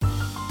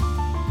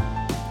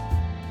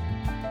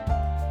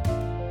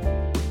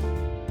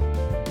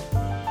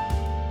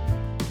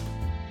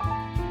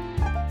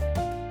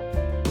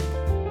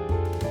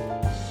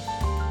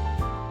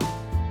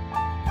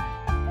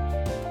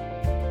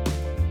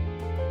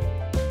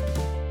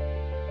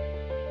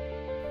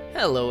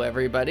Hello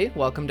everybody,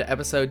 welcome to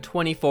episode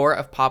 24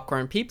 of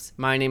Popcorn Peeps.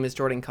 My name is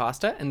Jordan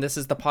Costa, and this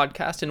is the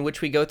podcast in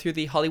which we go through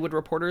the Hollywood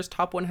Reporter's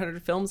top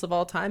 100 films of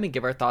all time and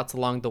give our thoughts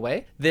along the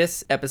way.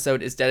 This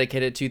episode is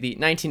dedicated to the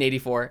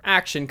 1984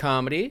 action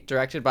comedy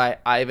directed by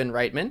Ivan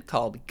Reitman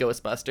called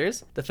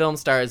Ghostbusters. The film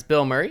stars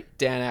Bill Murray,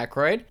 Dan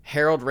Aykroyd,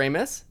 Harold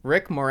Ramis,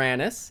 Rick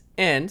Moranis,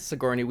 and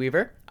Sigourney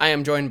Weaver. I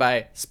am joined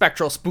by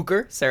Spectral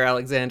Spooker, Sarah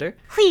Alexander.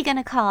 Who you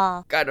gonna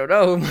call? I don't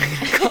know who am I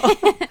gonna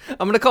call.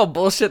 I'm gonna call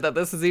bullshit that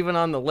this is even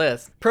on the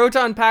list.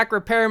 Proton Pack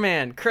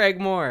Repairman, Craig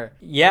Moore.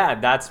 Yeah,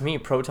 that's me,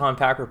 Proton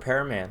Pack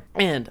Repairman.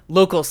 And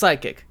local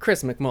psychic,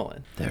 Chris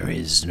McMullen. There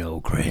is no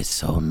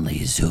Chris, only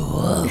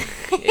Zool.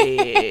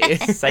 Hey.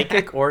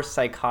 Psychic or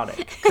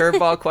psychotic?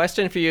 Curveball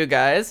question for you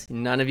guys.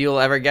 None of you will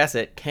ever guess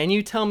it. Can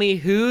you tell me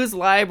whose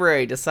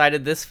library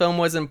decided this film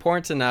was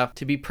important enough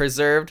to be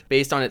preserved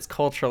based on its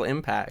cultural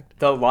impact?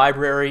 The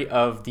Library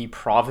of the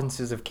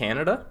Provinces of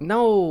Canada?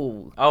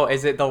 No. Oh,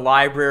 is it the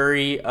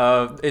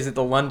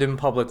London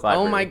Public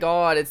Library? Oh my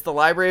god, it's the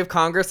Library of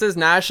Congress's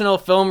National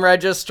Film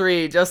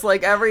Registry, just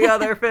like every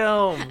other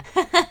film.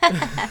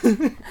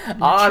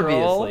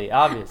 Obviously.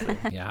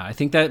 Yeah, I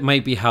think that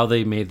might be how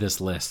they made this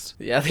list.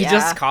 Yeah, they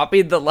just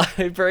copied the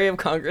Library of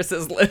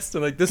Congress's list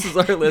and like, this is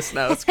our list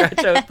now,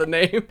 scratch out the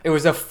name. It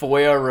was a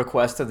FOIA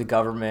request to the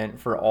government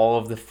for all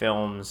of the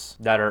films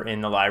that are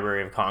in the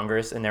Library of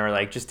Congress, and they were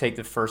like, just take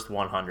the first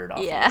 100 off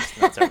the list.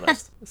 And that's our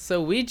list.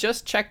 So we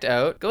just checked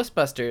out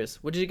Ghostbusters.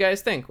 What did you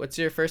guys think? What's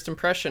your first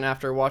impression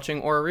after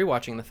watching or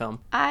rewatching the film?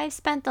 I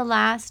spent the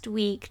last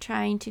week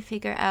trying to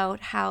figure out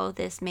how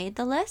this made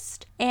the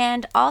list.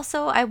 And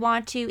also, I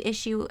want to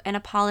issue an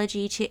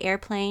apology to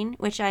Airplane,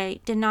 which I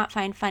did not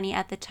find funny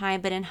at the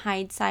time, but in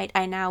hindsight,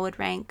 I now would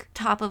rank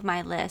top of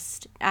my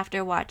list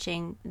after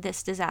watching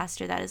this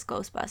disaster that is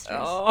Ghostbusters.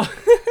 Oh.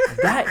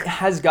 That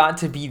has got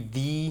to be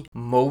the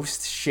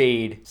most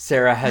shade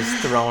Sarah has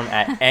thrown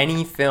at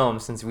any film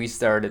since we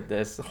started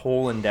this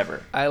whole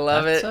endeavor. I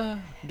love it.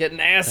 Get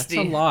nasty.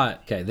 That's a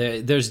lot.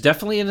 Okay, there's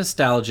definitely a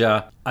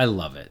nostalgia. I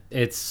love it.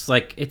 It's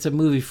like, it's a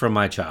movie from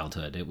my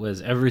childhood.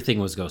 Everything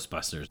was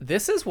Ghostbusters.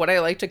 This is what I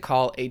like to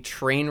call a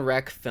train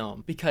wreck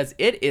film because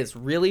it is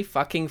really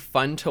fucking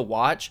fun to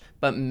watch,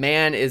 but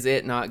man, is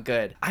it not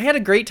good. I had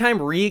a great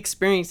time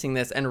re-experiencing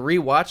this and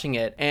re-watching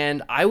it,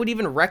 and I would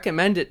even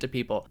recommend it to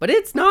people, but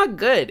it's not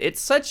good.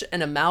 It's such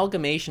an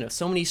amalgamation of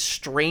so many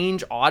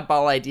strange,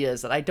 oddball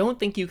ideas that I don't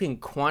think you can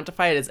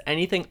quantify it as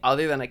anything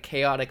other than a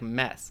chaotic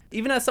mess.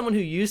 Even as someone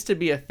who used to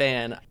be a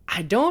fan,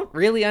 I don't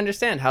really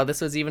understand how this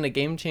was even a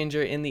game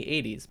changer in the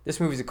 80s. This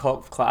movie's a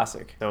cult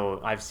classic,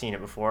 so I've seen it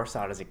before,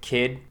 saw it as a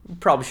kid. You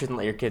probably shouldn't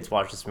let your kids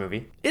watch this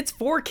movie. It's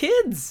for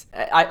kids.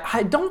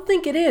 I don't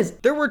think it is.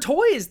 There were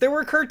toys, there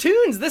were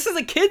cartoons. This is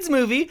a kid's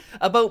movie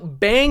about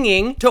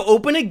banging to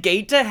open a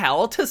gate to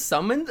hell to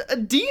summon a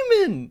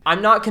demon.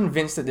 I'm not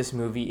convinced that this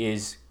movie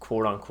is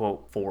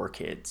quote-unquote for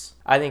kids.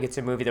 I think it's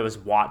a movie that was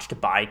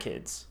watched by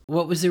kids.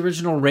 What was the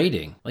original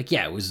rating? Like,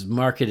 yeah, it was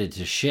marketed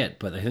to shit,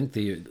 but I think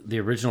the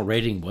original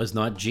rating was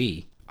not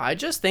G. I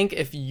just think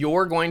if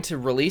you're going to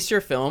release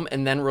your film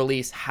and then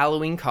release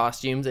Halloween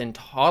costumes in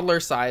toddler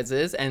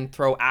sizes and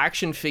throw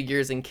action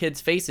figures in kids'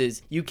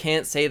 faces, you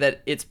can't say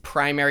that its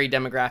primary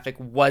demographic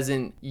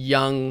wasn't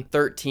young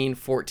 13,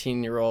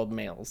 14-year-old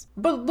males.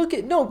 But look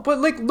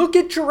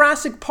at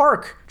Jurassic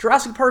Park.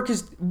 Jurassic Park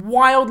is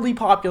wildly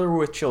popular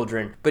with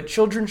children, but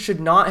children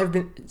should not have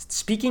been,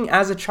 speaking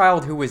as a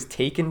child who was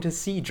taken to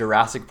see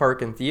Jurassic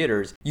Park in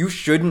theaters, you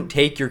shouldn't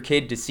take your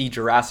kid to see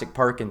Jurassic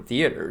Park in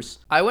theaters.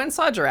 I went and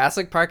saw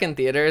Jurassic Park in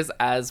theaters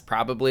as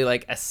probably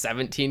like a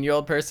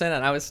 17-year-old person,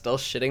 and I was still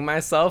shitting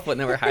myself when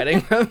they were hiding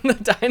from the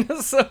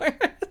dinosaur.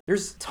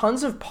 There's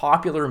tons of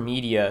popular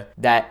media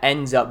that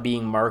ends up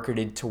being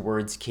marketed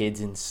towards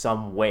kids in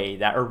some way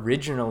that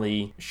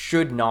originally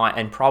should not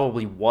and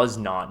probably was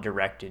not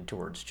directed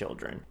towards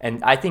children.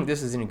 And I think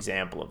this is an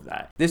example of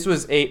that. This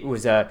was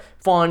a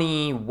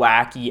funny,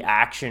 wacky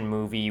action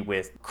movie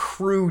with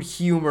crude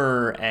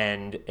humor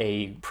and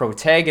a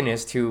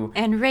protagonist who...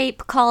 And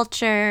rape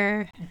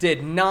culture.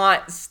 ...did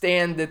not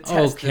stand the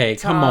test of time.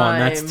 Come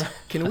on,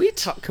 Can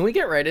we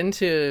get right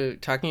into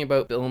talking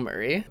about Bill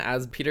Murray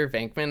as Peter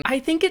Venkman? I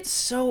think it's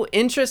so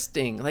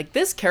interesting. Like,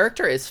 this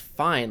character is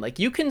fine. Like,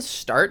 you can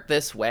start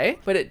this way,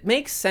 but it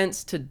makes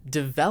sense to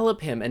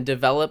develop him and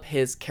develop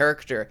his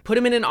character. Put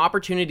him in an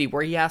opportunity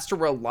where he has to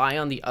rely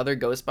on the other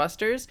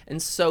Ghostbusters,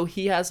 and so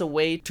he has a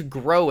way to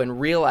grow and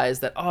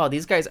realize that, oh,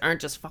 these guys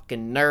aren't just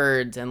fucking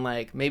nerds, and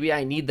like, maybe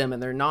I need them,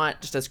 and they're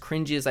not just as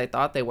cringy as I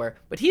thought they were.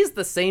 But he's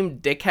the same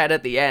dickhead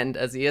at the end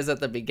as he is at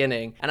the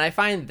beginning, and I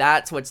find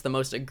that's what's the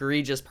most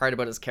egregious part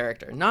about his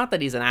character. Not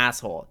that he's an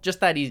asshole, just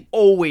that he's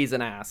always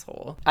an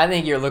asshole. I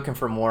think you're looking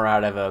for more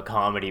out of a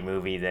comedy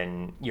movie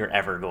than you're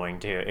ever going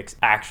to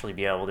actually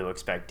be able to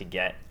expect to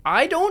get.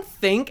 I don't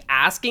think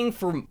asking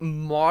for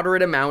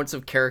moderate amounts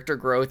of character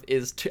growth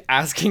is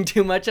asking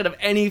too much out of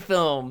any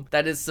film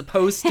that is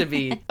supposed to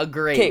be a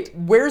great. Okay,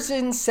 where's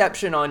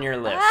Inception on your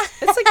list?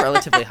 It's like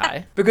relatively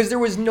high. Because there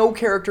was no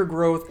character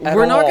growth at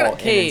We're not all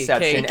gonna- in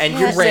Inception. And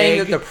you're saying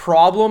that the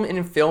problem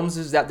in films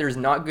is that there's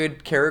not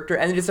good character,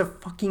 and it's a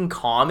fucking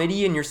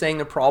comedy, and you're saying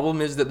the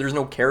problem is that there's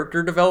no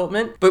character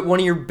development, but one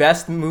of your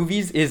best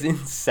movies is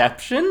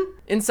Inception?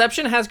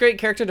 Inception has great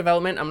character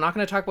development. I'm not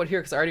going to talk about it here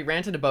because I already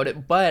ranted about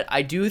it, but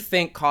I do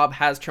think Cobb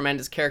has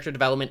tremendous character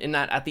development in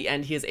that at the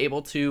end he is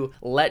able to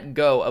let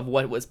go of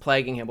what was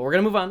plaguing him. But we're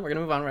going to move on. We're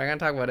not going to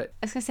talk about it.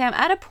 I was gonna say, I'm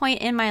at a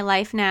point in my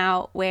life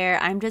now where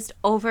I'm just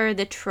over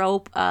the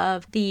trope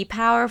of the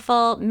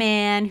powerful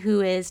man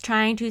who is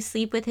trying to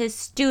sleep with his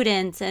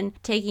students and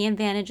taking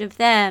advantage of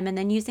them, and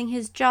then using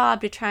his job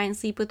to try and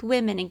sleep with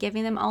women and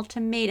giving them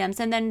ultimatums,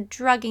 and then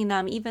drugging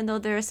them even though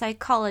they're a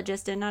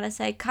psychologist and not a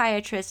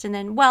psychiatrist, and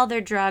then while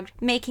they're drugged,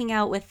 making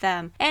out with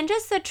them. And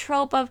just the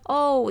trope of,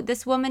 oh,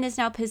 this woman is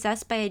now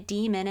possessed by a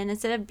demon, and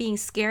instead of being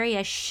scary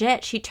as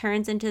shit, she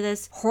turns into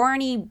this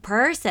horny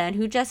person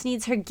who just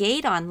needs her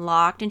gate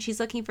unlocked, and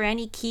she's looking for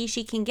any key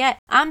she can get.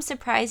 I'm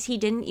surprised he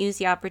didn't use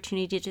the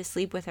opportunity to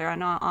sleep with her,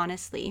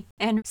 honestly.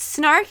 And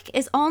snark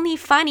is only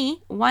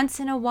funny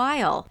once in a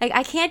while. Like,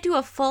 I can't do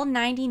a full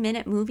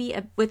 90-minute movie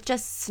with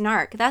just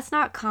snark. That's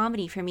not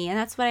comedy for me, and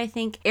that's what I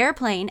think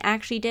Airplane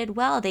actually did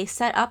well. They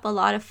set up a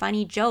lot of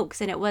funny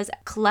jokes, and it was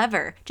clever.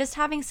 Just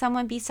having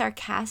someone be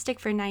sarcastic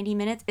for 90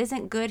 minutes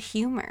isn't good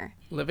humor.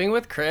 Living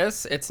with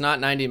Chris, it's not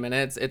 90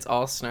 minutes. It's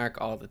all snark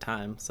all the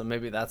time. So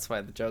maybe that's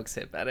why the jokes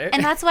hit better.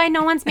 And that's why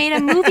no one's made a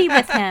movie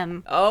with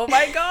him. Oh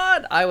my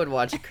God. I would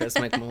watch a Chris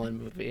McMullen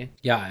movie.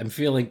 Yeah, I'm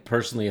feeling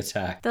personally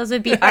attacked. Those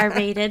would be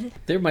R-rated.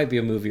 There might be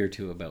a movie or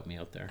two about me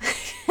out there.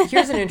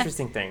 Here's an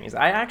interesting thing, is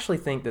I actually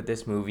think that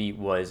this movie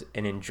was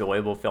an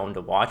enjoyable film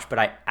to watch, but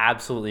I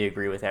absolutely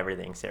agree with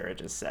everything Sarah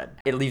just said.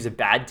 It leaves a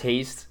bad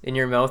taste in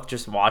your mouth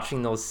just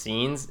watching those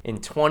scenes. In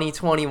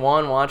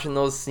 2021, watching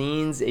those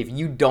scenes, if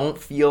you don't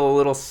feel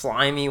a little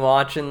slimy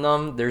watching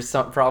them, there's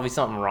probably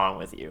something wrong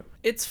with you.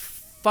 It's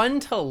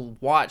fun to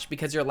watch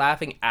because you're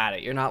laughing at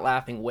it. You're not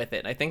laughing with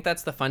it. I think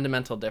that's the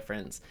fundamental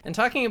difference. And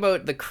talking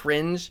about the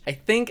cringe, I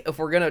think if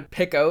we're going to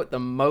pick out the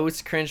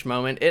most cringe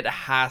moment, it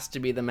has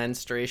to be the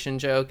menstruation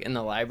joke in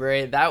the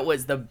library. That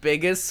was the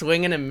biggest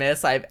swing and a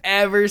miss I've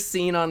ever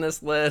seen on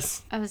this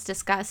list. That was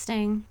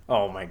disgusting.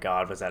 Oh my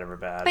God, was that ever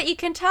bad? But you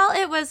can tell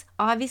it was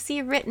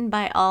obviously written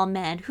by all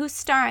men. Who's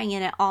starring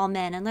in it? All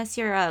men, unless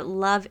you're a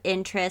love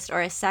interest or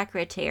a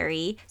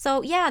secretary.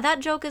 So yeah, that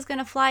joke is going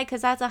to fly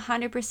because that's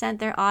 100%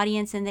 their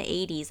audience in the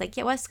 80s. Like,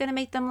 yeah, what's gonna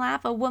make them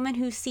laugh? A woman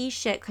who sees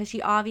shit because she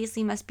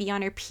obviously must be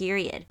on her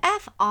period.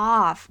 F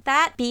off.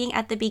 That being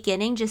at the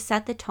beginning just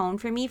set the tone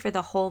for me for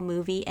the whole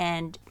movie,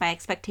 and my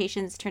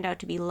expectations turned out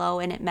to be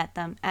low, and it met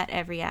them at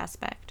every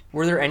aspect.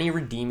 Were there any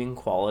redeeming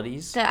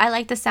qualities? I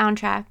like the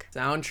soundtrack.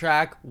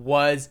 Soundtrack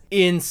was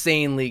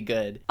insanely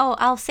good. Oh,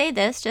 I'll say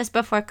this just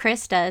before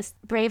Chris does.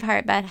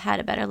 Braveheart had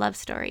a better love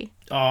story.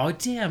 Oh,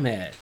 damn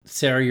it.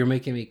 Sarah, you're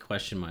making me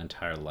question my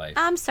entire life.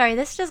 I'm sorry,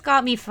 this just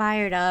got me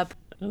fired up.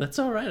 That's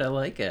all right. I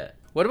like it.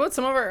 What about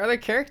some of our other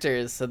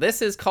characters? So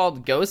this is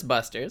called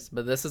Ghostbusters,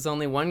 but this is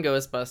only one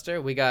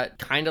Ghostbuster. We got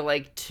kind of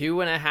like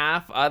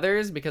 2.5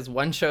 others because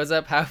one shows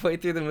up halfway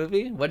through the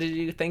movie. What did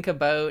you think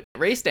about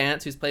Ray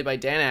Stantz, who's played by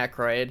Dan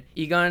Aykroyd,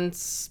 Egon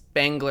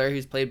Spengler,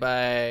 who's played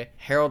by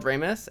Harold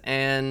Ramis,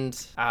 and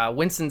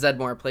Winston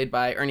Zeddemore, played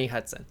by Ernie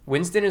Hudson?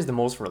 Winston is the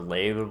most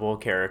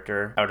relatable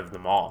character out of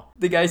them all.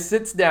 The guy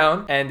sits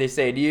down and they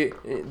say,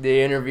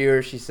 the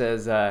interviewer, she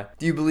says,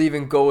 do you believe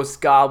in ghosts,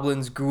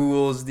 goblins,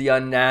 ghouls, the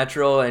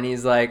unnatural? And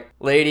he's like,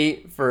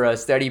 lady, for a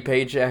steady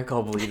paycheck,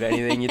 I'll believe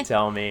anything you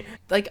tell me.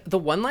 Like, the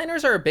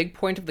one-liners are a big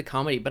point of the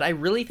comedy, but I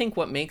really think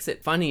what makes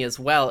it funny as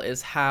well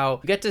is how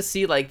you get to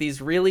see like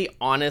these really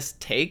honest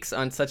takes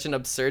on such an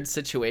absurd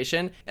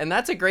situation. And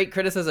that's a great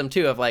criticism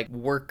too of like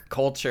work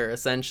culture.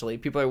 Essentially,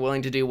 people are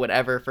willing to do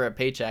whatever for a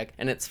paycheck,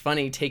 and it's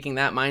funny taking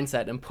that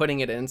mindset and putting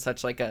it in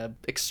such like a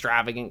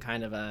extravagant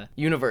kind of a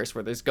universe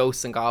where there's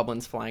ghosts and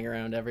goblins flying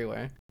around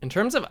everywhere. In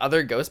terms of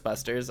other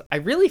Ghostbusters, I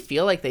really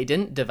feel like they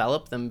didn't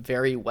develop them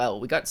very well.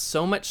 We got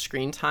so much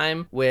screen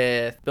time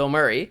with Bill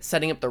Murray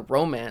setting up the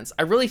romance.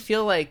 I really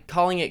feel like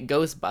calling it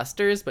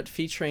Ghostbusters but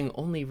featuring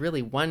only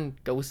really one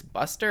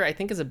Ghostbuster, I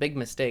think is a big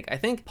mistake. I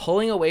think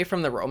pulling away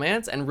from the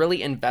romance and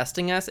really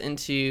investing us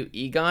into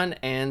Egon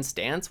and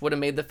Stantz would have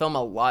made the film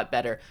a lot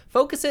better.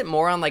 Focus it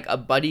more on like a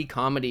buddy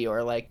comedy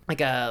or like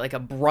a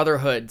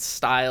brotherhood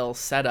style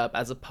setup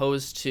as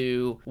opposed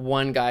to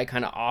one guy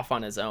kind of off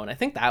on his own. I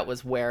think that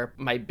was where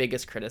my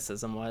biggest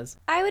criticism was.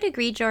 I would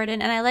agree,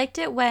 Jordan, and I liked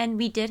it when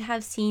we did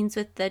have scenes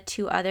with the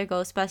two other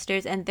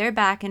Ghostbusters and their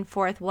back and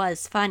forth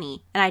was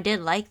funny. And I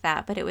did like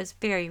that, but it was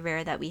very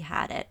rare that we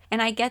had it.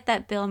 And I get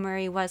that Bill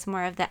Murray was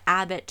more of the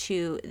Abbott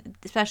to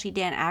especially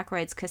Dan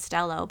Aykroyd's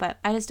Costello, but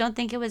I just don't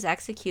think it was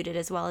executed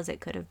as well as it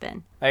could have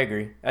been. I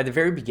agree. At the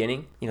very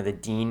beginning, the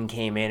dean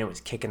came in and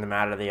was kicking them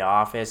out of the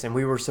office, and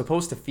we were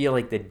supposed to feel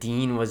like the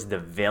dean was the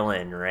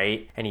villain,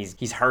 right? And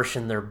he's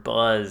harshing their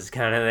buzz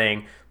kind of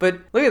thing. But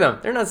look at them.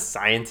 They're not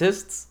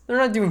scientists. They're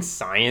not doing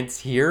science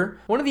here.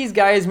 One of these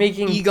guys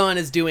making... Egon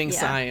is doing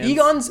science.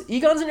 Egon's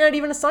not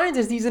even a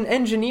scientist. He's an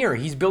engineer.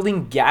 He's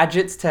building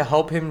gadgets to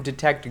help him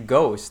detect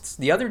ghosts.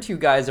 The other two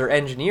guys are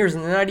engineers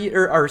and they're not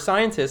are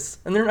scientists,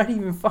 and they're not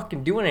even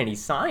fucking doing any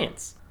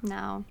science.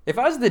 No. If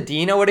I was the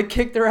dean, I would have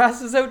kicked their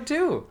asses out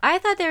too. I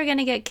thought they were going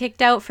to get kicked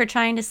out for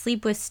trying to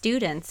sleep with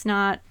students,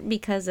 not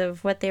because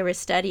of what they were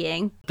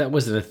studying. That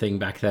wasn't a thing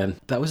back then.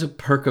 That was a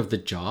perk of the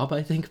job,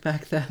 I think,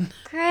 back then.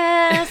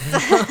 Chris!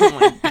 Oh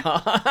my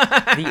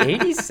god. The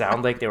 80s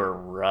sound like they were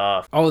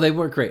rough. Oh, they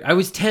were great. I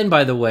was 10,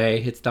 by the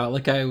way. It's not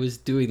like I was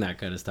doing that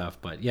kind of stuff.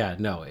 But yeah,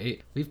 no,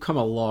 we've come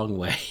a long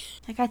way.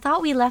 Like, I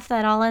thought we left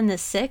that all in the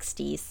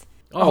 60s.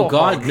 Oh,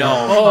 God, my no.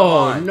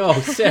 God. Oh, no,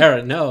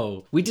 Sarah,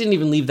 no. We didn't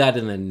even leave that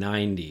in the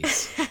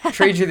 90s.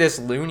 Trade you this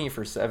loony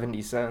for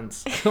 70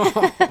 cents.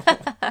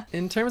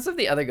 In terms of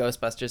the other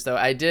Ghostbusters, though,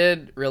 I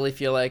did really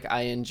feel like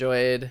I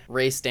enjoyed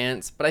Ray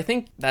Stantz, but I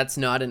think that's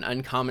not an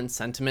uncommon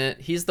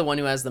sentiment. He's the one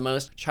who has the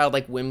most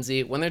childlike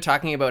whimsy. When they're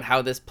talking about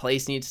how this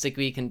place needs to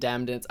be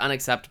condemned and it's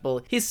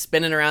unacceptable, he's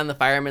spinning around the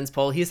fireman's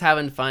pole. He's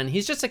having fun.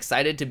 He's just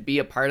excited to be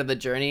a part of the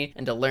journey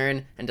and to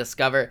learn and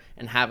discover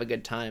and have a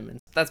good time.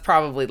 And that's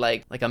probably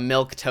like a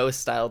milk toast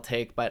style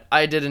take, but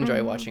I did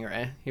enjoy watching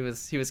Ray. He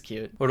was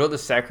cute. What about the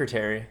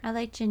secretary? I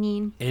like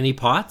Janine. Annie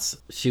Potts?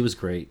 She was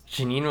great.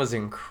 Janine was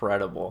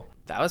incredible.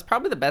 That was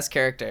probably the best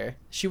character.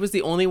 She was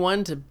the only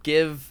one to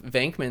give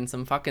Venkman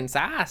some fucking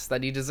sass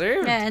that he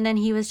deserved. Yeah, and then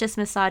he was just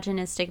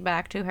misogynistic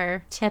back to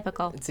her.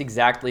 Typical. It's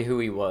exactly who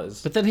he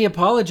was. But then he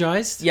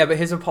apologized. Yeah, but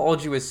his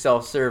apology was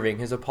self-serving.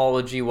 His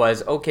apology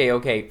was,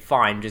 okay,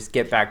 fine, just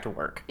get back to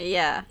work.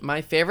 Yeah.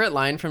 My favorite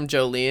line from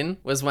Jolene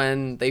was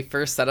when they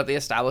first set up the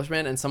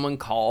establishment and someone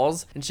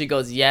calls and she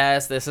goes,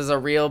 "Yes, this is a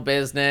real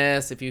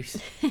business.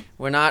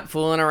 We're not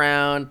fooling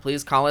around.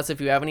 Please call us if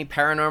you have any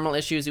paranormal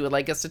issues you would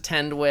like us to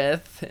tend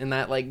with," in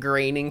that like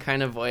graining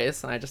kind of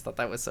voice. And I just thought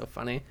that was so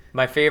funny.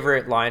 My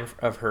favorite line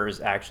of hers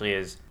actually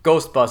is,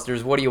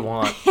 "Ghostbusters, what do you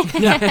want?"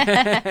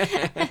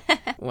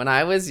 When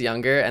I was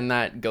younger and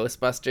that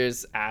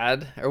Ghostbusters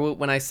ad, or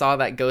when I saw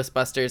that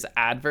Ghostbusters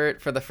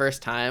advert for the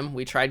first time,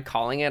 we tried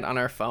calling it on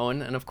our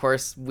phone. And of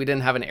course, we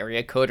didn't have an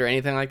area code or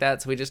anything like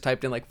that. So we just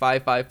typed in like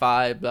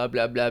 555, blah,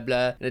 blah, blah,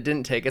 blah. And it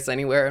didn't take us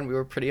anywhere. And we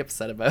were pretty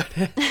upset about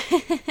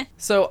it.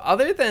 So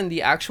other than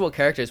the actual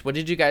characters, what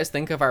did you guys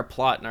think of our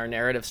plot and our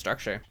narrative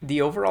structure?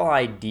 The overall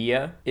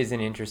idea is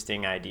an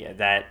interesting idea,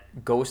 that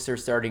ghosts are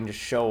starting to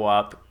show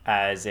up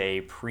as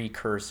a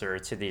precursor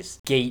to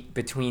this gate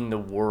between the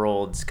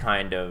worlds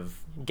kind of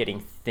getting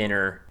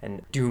thinner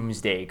and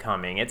doomsday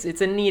coming. It's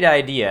a neat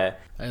idea.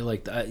 I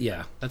like that.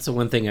 Yeah, that's the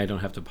one thing I don't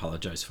have to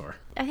apologize for.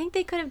 I think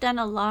they could have done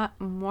a lot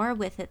more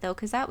with it, though,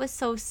 because that was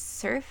so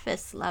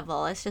surface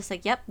level. It's just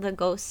like, yep, the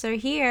ghosts are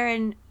here,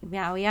 and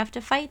now we have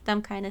to fight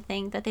them kind of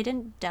thing, that they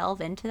didn't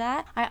delve into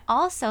that. I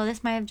also,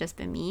 this might have just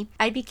been me,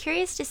 I'd be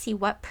curious to see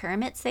what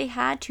permits they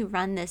had to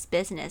run this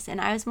business, and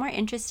I was more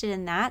interested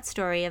in that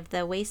story of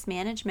the waste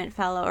management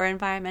fellow or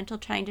environmental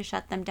trying to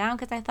shut them down,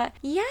 because I thought,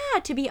 yeah,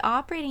 to be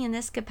operating in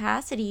this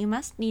capacity, you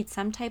must need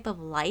some type of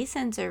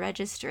license or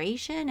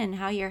registration, and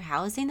how you're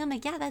housing them.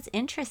 Like, yeah, that's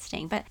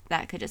interesting, but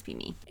that could just be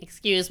me.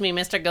 Excuse me,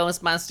 Mr.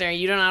 Ghostbuster,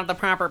 you don't have the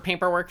proper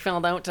paperwork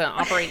filled out to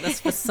operate this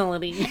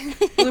facility.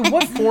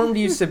 What form do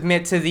you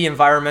submit to the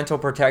Environmental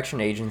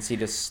Protection Agency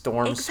to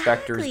storm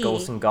specters, Exactly.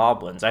 ghosts, and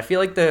goblins? I feel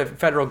like the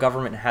federal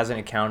government hasn't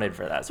accounted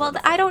for that sort Well,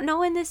 of thing. I don't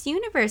know in this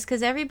universe,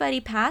 because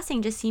everybody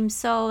passing just seems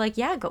so like,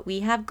 yeah,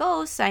 we have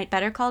ghosts. I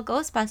better call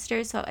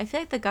Ghostbusters. So I feel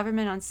like the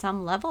government on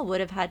some level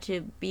would have had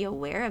to be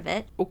aware of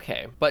it.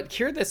 Okay, but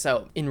hear this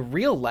out. In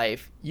real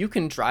life, you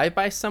can drive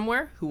by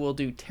somewhere who will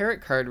do tarot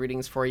card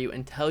readings for you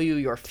and tell you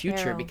your future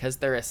Tarot. because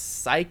they're a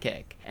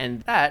psychic.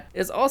 And that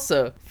is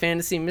also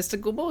fantasy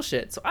mystical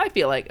bullshit. So I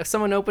feel like if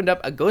someone opened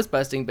up a ghost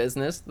busting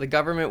business, the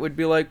government would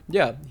be like,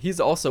 yeah, he's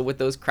also with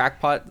those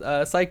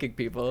crackpot psychic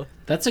people.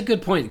 That's a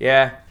good point.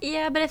 Yeah.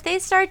 Yeah, but if they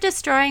start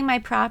destroying my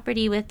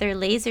property with their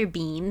laser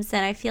beams,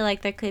 then I feel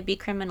like there could be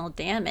criminal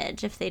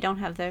damage if they don't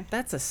have their...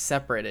 That's a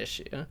separate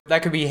issue.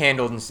 That could be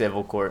handled in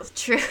civil court.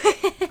 True.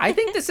 I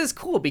think this is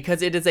cool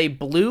because it is a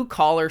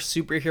blue-collar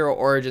superhero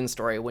origin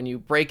story when you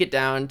break it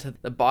down to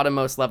the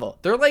bottommost level.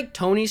 They're like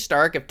Tony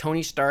Stark if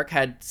Tony Stark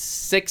had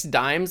 6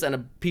 dimes and a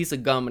piece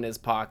of gum in his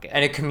pocket.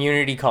 And a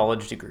community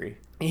college degree.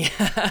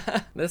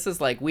 Yeah, this is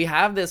like, we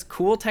have this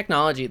cool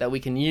technology that we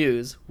can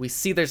use. We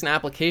see there's an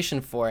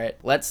application for it.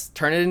 Let's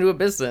turn it into a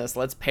business.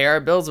 Let's pay our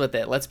bills with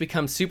it. Let's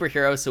become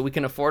superheroes so we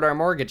can afford our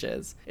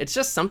mortgages. It's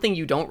just something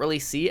you don't really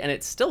see, and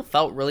it still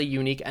felt really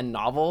unique and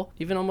novel,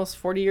 even almost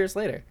 40 years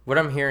later. What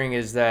I'm hearing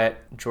is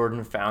that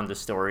Jordan found the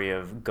story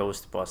of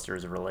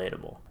Ghostbusters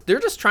relatable. They're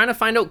just trying to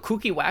find out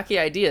kooky, wacky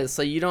ideas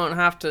so you don't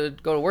have to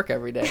go to work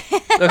every day.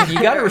 Look,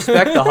 you gotta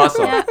respect the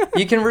hustle.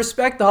 You can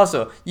respect the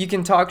hustle. You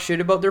can talk shit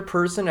about their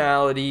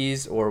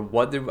personalities or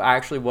what it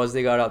actually was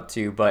they got up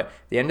to, but at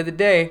the end of the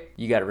day,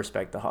 you gotta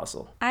respect the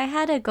hustle. I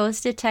had a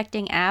ghost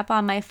detecting app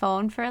on my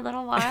phone for a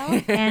little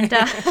while, and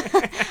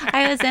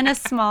I was in a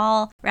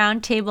small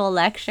round table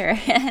lecture,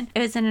 and it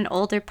was in an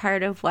older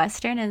part of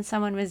Western, and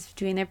someone was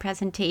doing their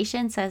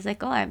presentation, so I was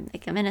like, oh, I'm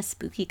in a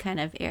spooky kind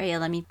of area.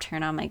 Let me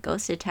turn on my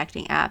ghost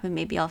detecting app and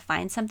maybe I'll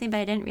find something, but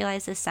I didn't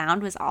realize the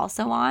sound was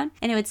also on,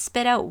 and it would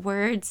spit out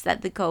words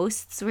that the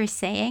ghosts were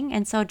saying,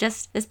 and so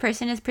just this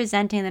person is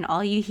presenting, and then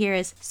all you hear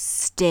is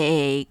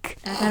steak.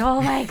 I thought,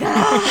 oh my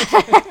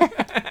God.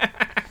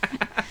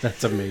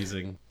 That's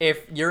amazing.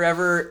 If you're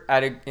ever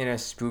in a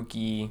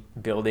spooky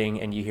building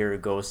and you hear a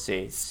ghost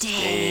say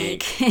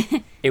steak,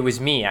 it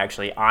was me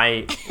actually.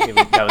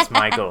 That was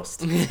my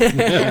ghost.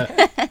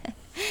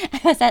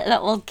 Was that the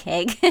old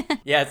keg?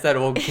 Yeah, it's that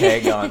old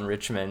keg on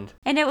Richmond.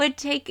 And it would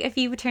take, if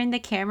you turned the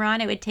camera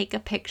on, it would take a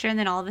picture, and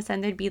then all of a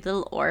sudden there'd be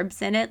little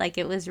orbs in it, like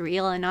it was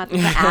real and not the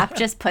app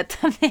just put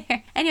them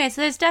there. Anyway,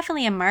 so there's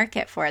definitely a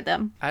market for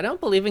them. I don't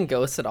believe in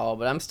ghosts at all,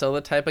 but I'm still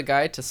the type of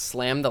guy to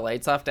slam the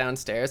lights off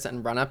downstairs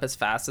and run up as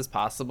fast as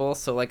possible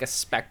so like a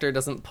specter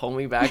doesn't pull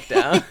me back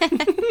down.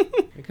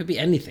 It could be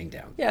anything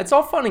down. Yeah, it's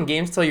all fun and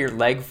games till your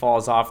leg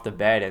falls off the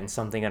bed and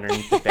something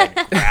underneath the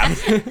bed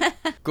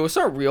grabs. Ghosts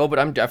aren't real, but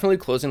I'm definitely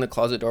closing the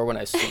closet door when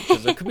I sleep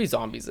because there could be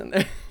zombies in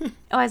there.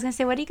 Oh, I was going to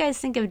say, what do you guys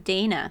think of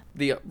Dana?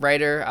 The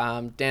writer,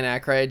 Dan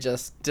Aykroyd,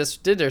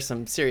 just did her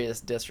some serious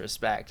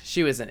disrespect.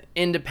 She was an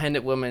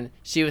independent woman.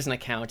 She was an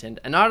accountant.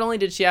 And not only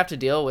did she have to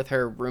deal with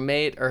her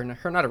roommate, or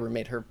her, not a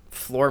roommate, her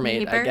floor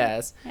mate, I Neighbor?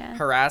 guess, Yeah.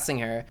 harassing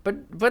her,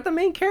 but the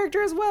main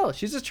character as well.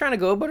 She's just trying to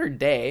go about her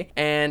day.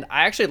 And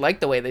I actually like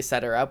the way they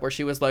set her up, where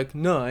she was like,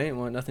 no, I ain't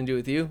want nothing to do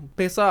with you.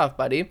 Piss off,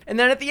 buddy. And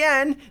then at the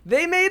end,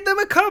 they made them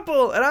a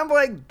couple. And I'm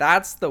like,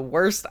 that's the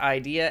worst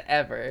idea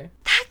ever.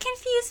 That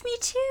confused me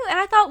too. And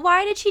I thought,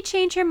 why did she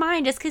change her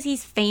mind? Just because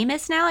he's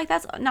famous now? Like,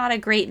 that's not a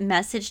great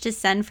message to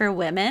send for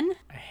women.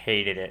 I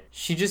hated it.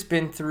 She just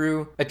been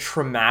through a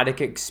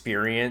traumatic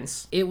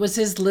experience. It was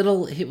his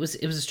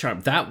his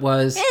charm. That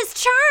was His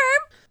charm!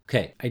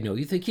 okay. I know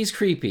you think he's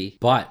creepy,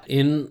 but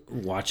in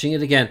watching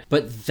it again,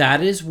 but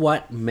that is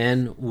what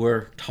men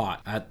were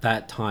taught at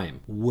that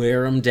time.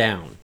 Wear them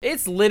down.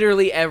 It's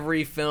literally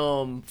every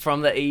film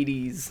from the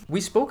 80s.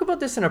 We spoke about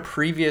this in a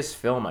previous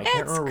film. I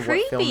can't It's remember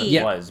what film it creepy.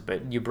 Yeah. was,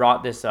 but you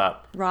brought this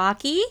up.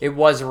 Rocky? It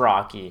was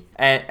Rocky.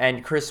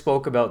 And Chris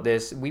spoke about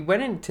this. We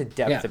went into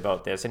depth Yeah.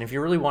 about this. And if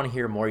you really want to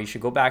hear more, you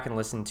should go back and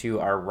listen to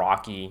our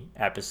Rocky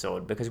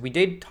episode, because we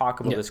did talk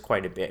about this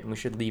quite a bit, and we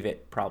should leave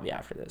it probably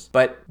after this.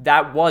 But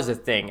that was a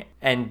thing.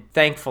 And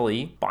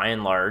thankfully, by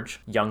and large,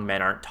 young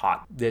men aren't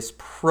taught this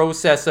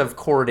process of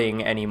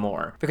courting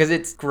anymore, because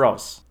it's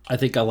gross. I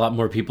think a lot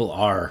more people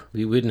are.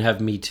 We wouldn't have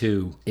Me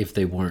Too if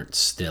they weren't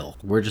still.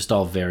 We're just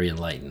all very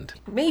enlightened.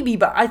 Maybe,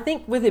 but I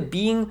think with it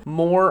being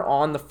more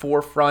on the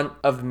forefront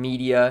of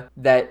media,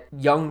 that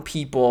young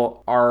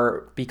people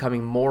are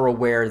becoming more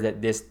aware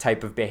that this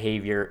type of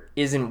behavior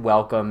isn't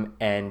welcome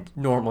and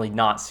normally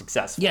not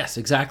successful. Yes,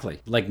 exactly.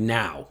 Like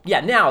now, Yeah,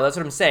 now, that's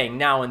what I'm saying,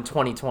 now in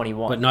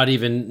 2021. but not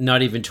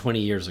even 20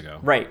 years ago.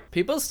 Right.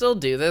 People still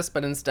do this,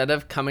 but instead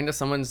of coming to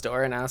someone's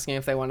door and asking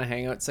if they want to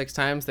hang out 6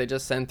 times, they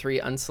just send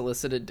 3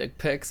 unsolicited dick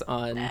pics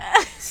on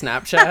I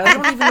Snapchat.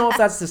 don't even know if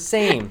that's the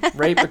same,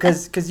 right?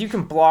 Because you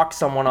can block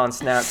someone on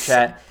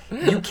Snapchat.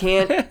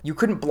 You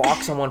couldn't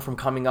block someone from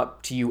coming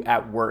up to you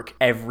at work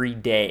every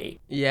day.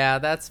 Yeah,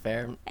 that's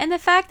fair. And the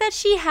fact that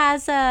she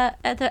has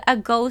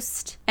a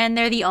ghost, and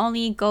they're the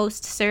only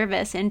ghost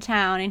service in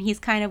town, and he's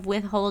kind of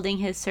withholding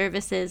his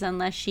services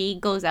unless she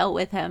goes out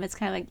with him. It's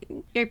kind of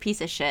like, you're a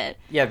piece of shit.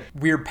 Yeah,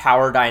 weird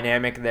power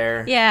dynamic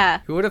there.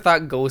 Yeah. Who would have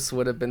thought ghosts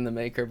would have been the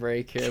make or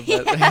break here?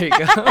 But there you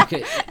go.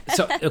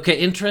 Okay,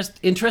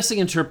 interesting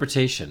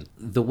interpretation.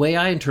 The way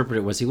I interpret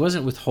it was he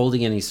wasn't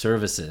withholding any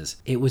services.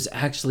 It was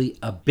actually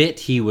a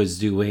bit he was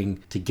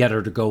doing to get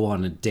her to go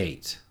on a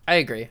date. I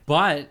agree.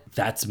 But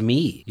that's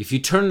me. If you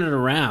turn it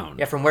around,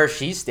 Yeah, from where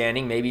she's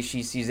standing, maybe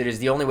she sees it as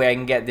the only way I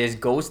can get this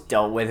ghost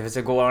dealt with is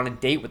to go on a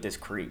date with this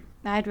creep.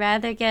 I'd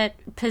rather get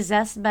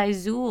possessed by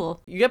Zool.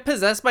 You get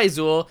possessed by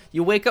Zool,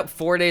 you wake up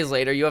 4 days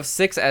later, you have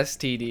 6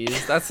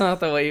 STDs. That's not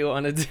the way you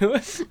want to do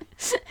it.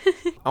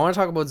 I want to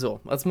talk about Zool.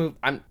 Let's move.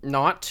 I'm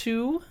not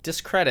to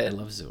discredit I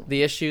love Zool.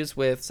 the issues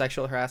with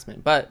sexual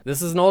harassment, but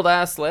this is an old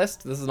ass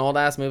list. This is an old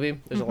ass movie.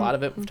 There's a lot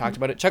of it. We've talked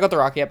about it. Check out the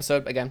Rocky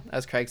episode, again,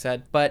 as Craig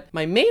said. But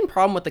my main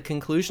problem with the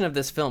conclusion of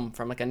this film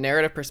from like a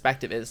narrative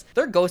perspective is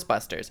they're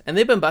Ghostbusters, and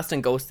they've been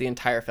busting ghosts the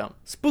entire film.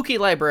 Spooky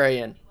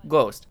librarian,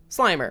 ghost.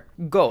 Slimer,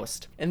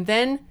 ghost. And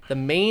then the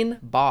main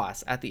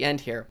boss at the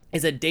end here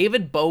is a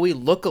David Bowie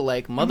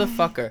lookalike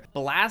motherfucker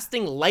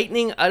blasting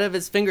lightning out of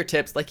his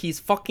fingertips like he's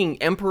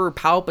fucking Emperor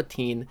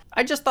Palpatine.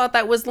 I just thought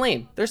that was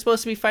lame. They're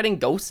supposed to be fighting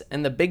ghosts,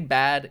 and the big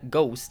bad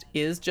ghost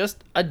is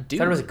just a dude.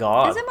 I thought it was a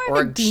god. Is it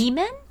more of a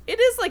demon? It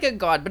is like a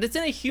god, but it's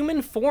in a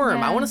human form.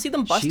 Yeah. I want to see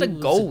them bust She a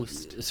was-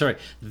 ghost. Sorry,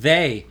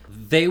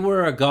 they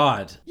were a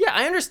god. Yeah,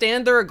 I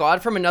understand they're a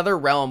god from another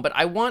realm, but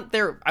I want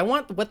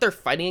what they're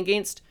fighting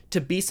against to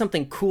be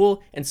something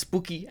cool and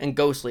spooky and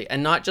ghostly,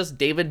 and not just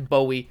David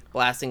Bowie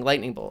blasting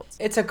lightning bolts.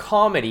 It's a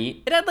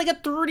comedy. It had like a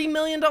 $30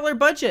 million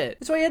budget.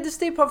 That's why you had the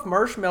Stay Puft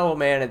Marshmallow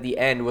Man at the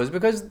end, was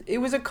because it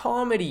was a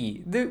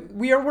comedy.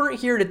 We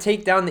weren't here to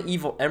take down the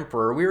evil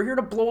emperor. We were here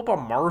to blow up a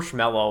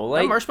marshmallow.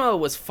 That Like, marshmallow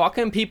was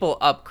fucking people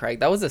up, Craig.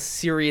 That was a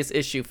serious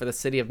issue for the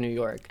city of New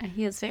York.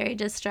 He was very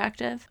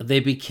destructive. They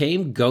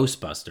became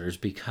Ghostbusters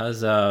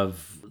because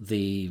of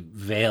the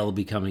veil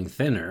becoming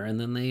thinner, and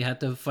then they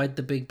had to fight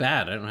the big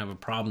bad. I don't have a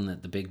problem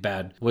that the big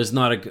bad was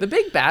not a The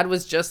big bad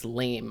was just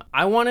lame.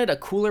 I wanted a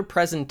cooler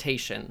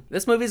presentation.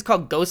 This movie is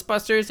called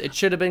Ghostbusters. It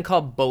should have been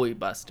called Bowie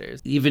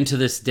Busters. even to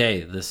this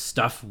day, the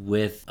stuff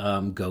with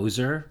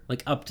Gozer,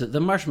 like up to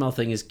the marshmallow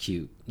thing is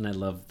cute, and I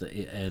love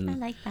I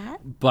like that.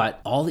 but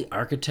all the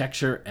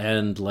architecture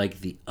and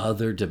like the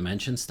other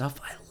dimension stuff,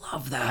 I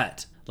love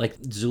that. Like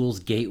Zool's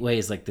gateway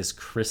is like this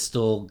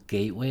crystal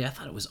gateway. I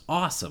thought it was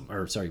awesome.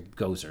 Or sorry,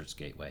 Gozer's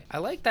gateway. I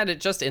like that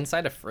it's just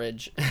inside a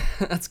fridge.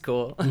 That's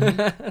cool.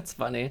 That's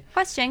funny.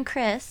 Question,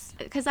 Chris,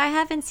 because I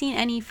haven't seen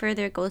any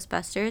further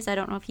Ghostbusters. I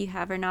don't know if you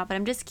have or not, but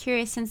I'm just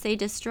curious, since they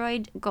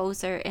destroyed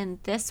Gozer in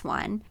this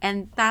one,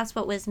 and that's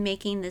what was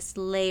making this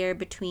layer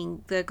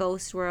between the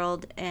ghost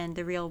world and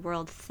the real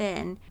world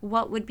thin,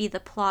 what would be the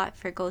plot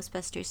for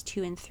Ghostbusters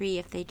 2 and 3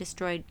 if they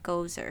destroyed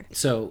Gozer?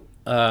 So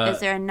Is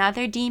there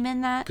another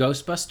demon that...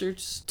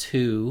 Ghostbusters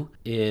 2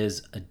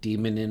 is a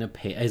demon in a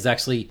is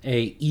actually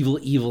a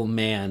evil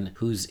man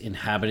who's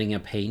inhabiting a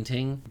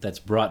painting that's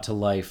brought to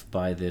life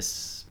by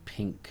this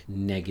pink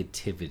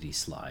negativity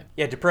slime.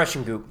 yeah,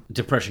 Depression Goop.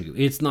 Depression Goo.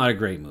 It's not a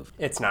great movie.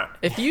 It's not.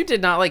 If you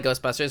did not like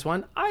Ghostbusters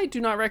 1, I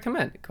do not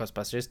recommend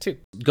Ghostbusters 2.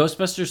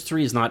 Ghostbusters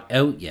 3 is not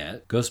out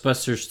yet.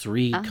 Ghostbusters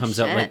 3 comes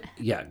out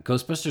shit.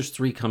 Ghostbusters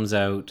 3 comes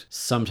out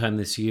sometime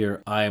this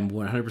year. I am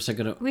 100%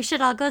 gonna We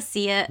should all go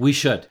see it. we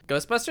should.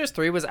 Ghostbusters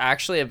 3 was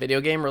actually a video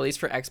game released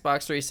for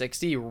Xbox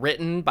 360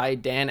 written by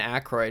Dan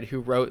Aykroyd, who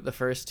wrote the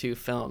first two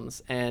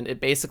films. And it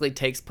basically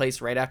takes place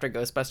right after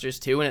Ghostbusters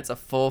 2, and it's a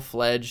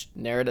full-fledged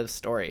narrative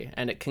story.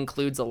 And it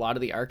concludes a lot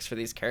of the arcs for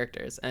these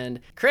characters. And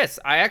Chris,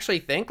 I actually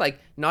think, like,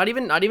 not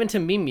even to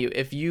meme you,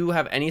 if you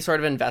have any sort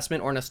of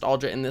investment or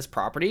nostalgia in this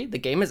property, the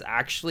game is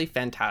actually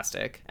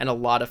fantastic and a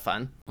lot of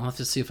fun. I'll have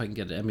to see if I can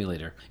get an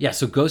emulator. Yeah,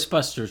 so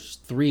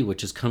Ghostbusters 3,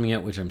 which is coming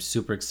out, which I'm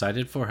super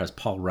excited for, has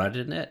Paul Rudd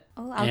in it.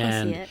 Oh, I'll go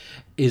and see it.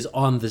 is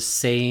on the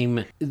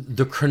same,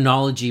 the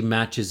chronology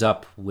matches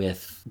up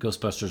with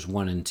Ghostbusters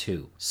 1 and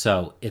 2.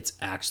 So it's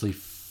actually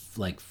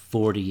like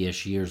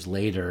 40-ish years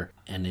later,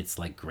 and it's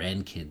like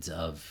grandkids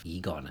of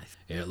Egon.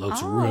 It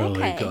looks really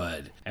okay.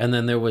 good. And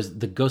then there was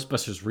the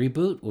Ghostbusters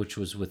reboot, which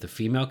was with the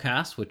female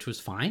cast, which was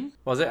fine.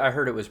 Was it? I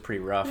heard it was pretty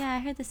rough. Yeah, I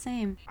heard the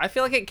same. I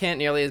feel like it can't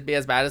nearly be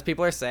as bad as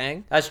people are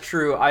saying. That's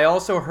true. I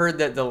also heard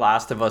that The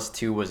Last of Us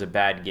 2 was a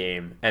bad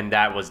game, and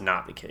that was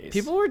not the case.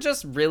 People were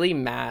just really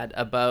mad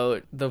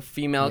about the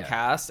female Yeah.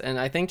 cast, and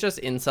I think just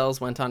incels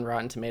went on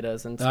Rotten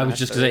Tomatoes and I was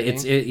just smashed gonna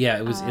say, everything.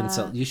 it was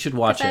insult. You should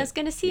watch Because it. I was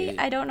going to see,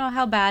 I don't know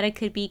how bad it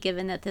could be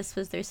given that this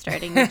was their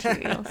starting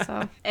material.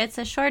 So it's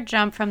a short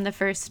jump from the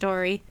first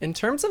story. In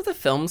terms of the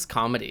film's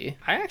comedy,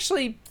 I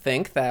actually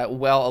think that,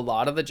 well, a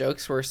lot of the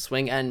jokes were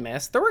swing and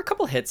miss. There were a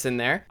couple hits in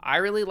there. I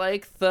really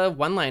like the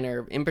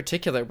one-liner in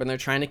particular when they're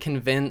trying to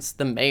convince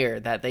the mayor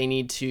that they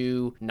need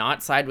to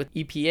not side with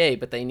EPA,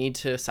 but they need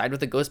to side with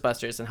the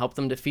Ghostbusters and help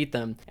them defeat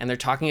them. And they're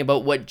talking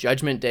about what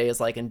Judgment Day is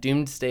like and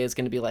Doomsday is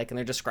going to be like, and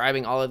they're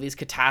describing all of these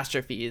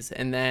catastrophes.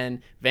 And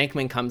then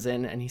Venkman comes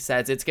in and he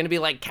says, it's going to be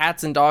like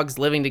cats and dogs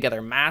living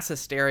together, mass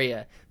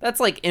hysteria. That's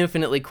like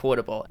infinitely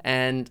quotable.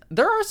 And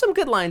there are some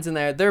good lines in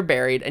there. They're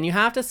buried, and you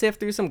have to sift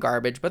through some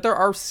garbage, but there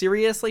are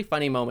seriously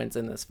funny moments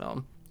in this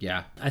film.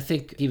 Yeah, I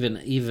think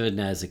even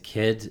as a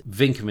kid,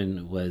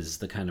 Venkman was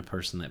the kind of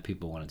person that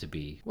people wanted to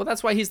be. Well,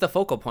 that's why he's the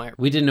focal point.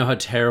 We didn't know how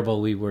terrible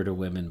we were to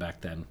women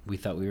back then. We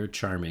thought we were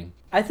charming.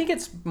 I think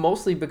it's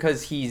mostly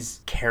because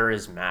he's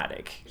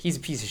charismatic. He's a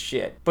piece of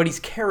shit, but he's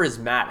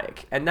charismatic,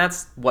 and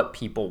that's what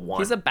people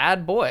want. He's a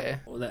bad boy.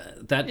 Well,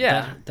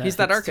 Yeah, he's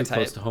that hits archetype. Too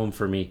close to home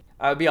for me.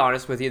 I'll be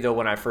honest with you, though,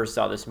 when I first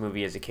saw this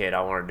movie as a kid,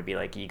 I wanted to be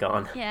like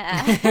Egon.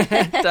 Yeah.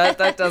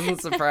 that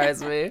doesn't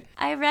surprise me.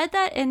 I read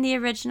that in the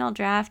original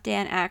draft,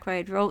 Dan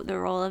Aykroyd wrote the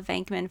role of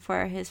Venkman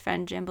for his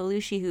friend Jim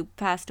Belushi, who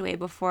passed away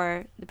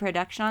before the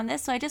production on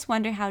this. So I just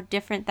wonder how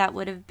different that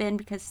would have been,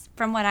 because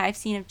from what I've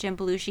seen of Jim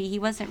Belushi, he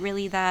wasn't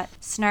really that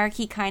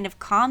snarky kind of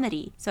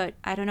comedy. So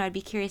I don't know, I'd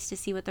be curious to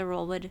see what the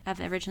role would have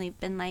originally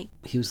been like.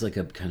 He was like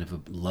a kind of a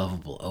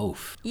lovable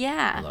oaf a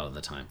Yeah. lot of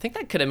the time. I think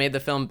that could have made the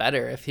film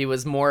better if he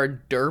was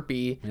more derpy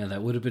Sharpie. Yeah,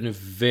 that would have been a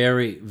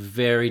very,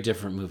 very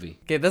different movie.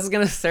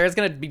 Okay, Sarah's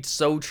gonna be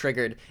so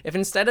triggered. If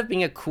instead of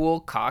being a cool,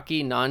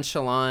 cocky,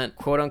 nonchalant,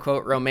 quote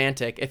unquote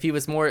romantic, if he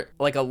was more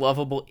like a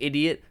lovable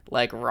idiot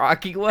like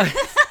Rocky was.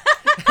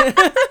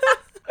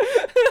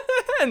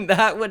 And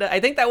I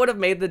think that would have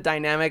made the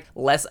dynamic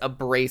less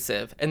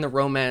abrasive and the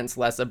romance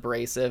less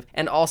abrasive.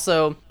 And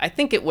also, I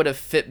think it would have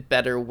fit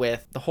better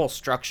with the whole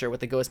structure with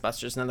the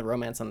Ghostbusters and then the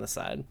romance on the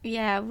side.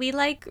 Yeah, we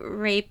like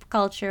rape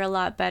culture a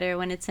lot better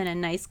when it's in a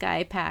nice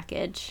guy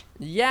package.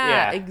 Yeah,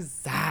 Yeah.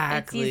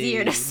 exactly. It's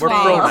easier to We're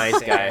swallow. pro nice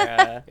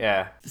guy.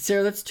 Yeah.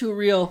 Sarah, that's too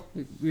real.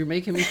 You're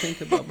making me think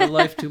about my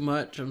life too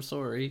much. I'm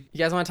sorry. You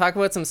guys want to talk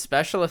about some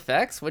special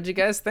effects? What'd you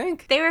guys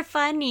think? They were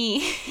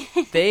funny.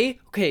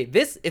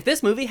 If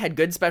this movie had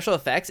good special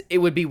effects, it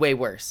would be way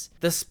worse.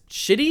 The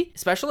shitty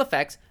special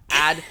effects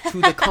add to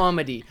the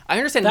comedy. I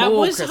understand.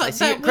 Chris,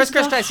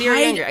 I see you're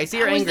angry. I see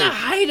you're angry. That was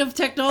the height of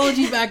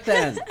technology back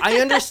then. I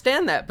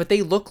understand that, but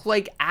they look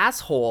like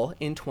asshole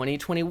in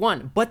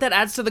 2021. But that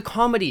adds to the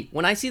comedy.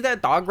 When I see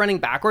that dog running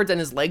backwards and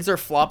his legs are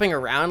flopping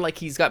around like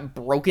he's got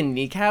broken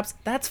kneecaps,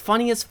 that's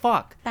funny as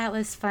fuck. That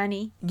was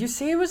funny. You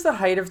say it was the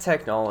height of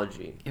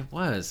technology, It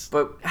was.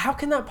 but how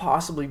can that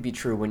possibly be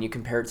true when you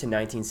compare it to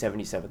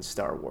 1977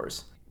 Star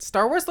Wars?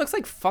 Star Wars looks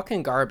like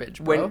fucking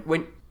garbage, bro.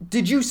 When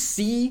did you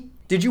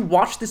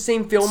watch the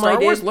same film I Star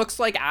did? Wars looks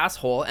like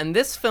asshole, and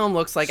this film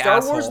looks like Star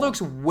asshole. Wars looks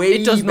way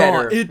It does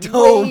better. not.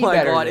 Oh Way my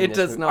better God, than it this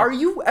does movie. not. Are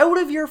you out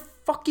of your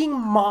fucking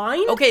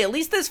mind? Okay, at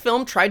least this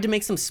film tried to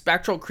make some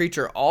spectral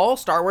creature. All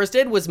Star Wars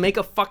did was make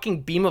a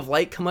fucking beam of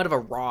light come out of a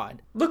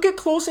rod. Look at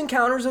Close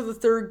Encounters of the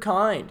Third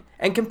Kind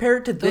and compare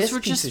it to this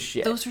piece of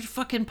shit. Those are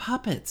fucking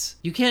puppets.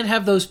 You can't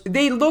have those.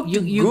 They looked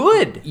You-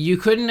 good. You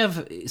couldn't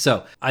have.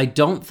 So I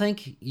don't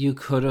think you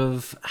could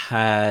have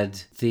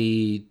had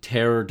the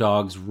terror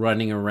dogs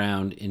running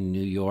around in New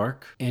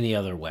York any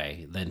other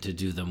way than to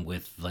do them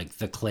with like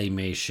the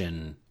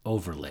claymation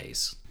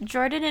overlays.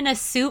 Jordan in a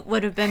suit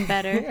would have been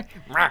better.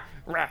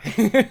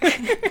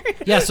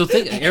 Yeah, so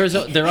think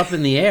Arizona. They're up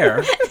in the air.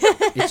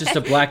 It's just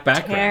a black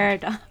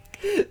background. Terrible.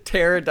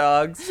 Terror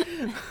dogs.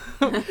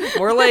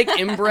 More like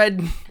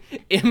inbred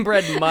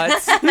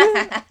mutts.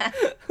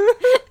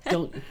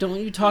 Don't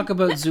you talk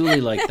about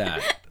Zuli like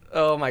that?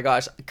 Oh my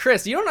gosh.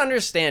 Chris, you don't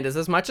understand.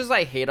 As much as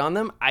I hate on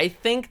them, I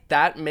think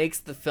that makes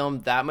the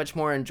film that much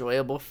more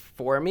enjoyable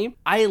for me.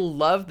 I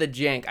love the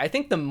jank. I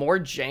think the more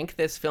jank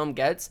this film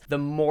gets, the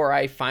more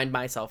I find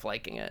myself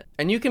liking it.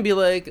 And you can be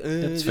like,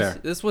 That's fair.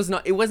 This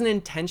wasn't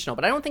intentional,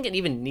 but I don't think it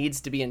even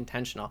needs to be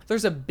intentional.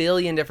 There's a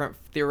billion different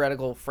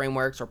theoretical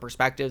frameworks or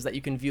perspectives that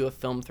you can view a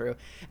film through.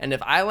 And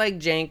if I like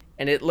jank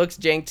and it looks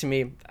jank to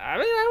me, I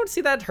don't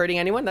see that hurting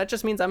anyone. That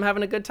just means I'm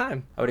having a good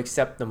time. I would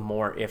accept them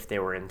more if they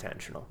were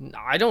intentional.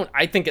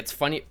 I think it's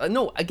funny.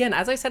 No, again,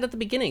 as I said at the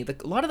beginning,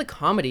 a lot of the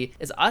comedy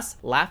is us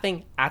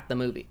laughing at the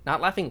movie, not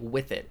laughing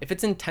with it. If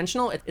it's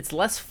intentional, it's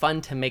less fun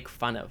to make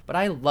fun of. But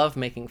I love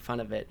making fun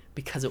of it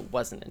because it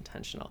wasn't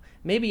intentional.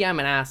 Maybe I'm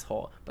an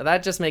asshole, but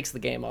that just makes the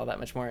game all that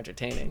much more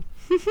entertaining.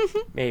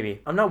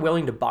 Maybe. I'm not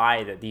willing to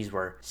buy that these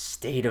were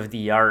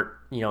state-of-the-art,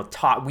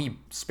 we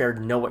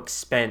spared no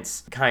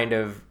expense kind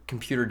of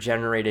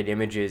computer-generated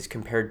images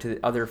compared to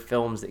other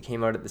films that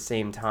came out at the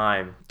same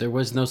time. There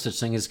was no such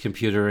thing as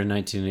computer in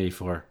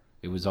 1984.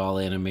 It was all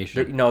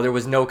animation. There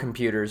was no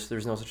computers.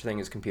 There's no such thing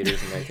as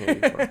computers in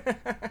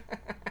 1984.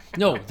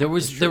 No, there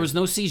was no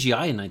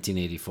CGI in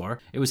 1984.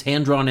 It was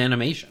hand-drawn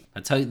animation.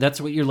 That's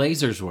what your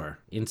lasers were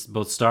in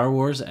both Star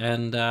Wars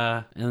and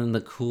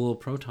the cool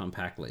proton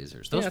pack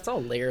lasers. Those Yeah, it's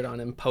all layered on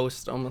in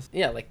post almost.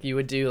 Yeah, like you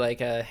would do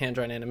like a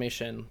hand-drawn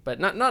animation, but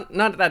not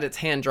that it's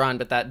hand-drawn,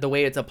 but that the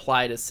way it's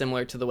applied is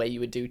similar to the way you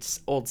would do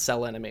old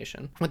cell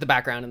animation with the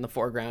background in the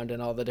foreground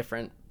and all the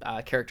different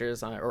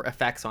characters or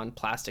effects on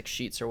plastic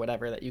sheets or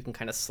whatever that you can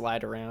kind of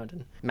slide around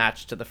and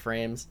match to the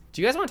frames.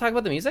 Do you guys want to talk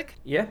about the music?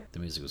 Yeah. the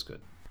music was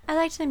good. I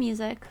liked the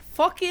music.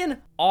 Fucking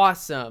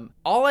awesome.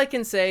 All I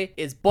can say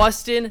is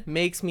Bustin'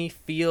 makes me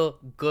feel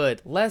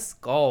good. Let's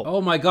go.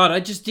 Oh my god, I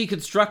just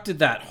deconstructed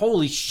that.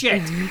 Holy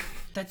shit.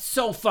 That's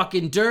so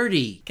fucking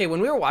dirty. Okay, when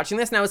we were watching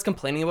this and I was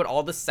complaining about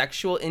all the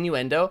sexual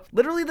innuendo,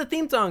 literally the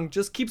theme song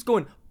just keeps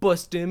going,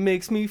 Bustin'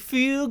 makes me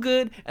feel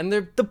good. And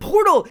the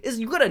portal is,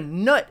 you got a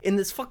nut in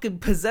this fucking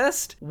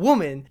possessed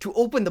woman to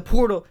open the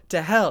portal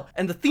to hell.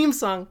 And the theme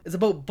song is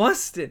about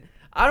bustin'.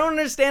 I don't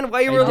understand why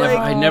you were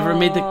I never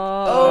made the.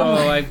 Oh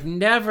my- I've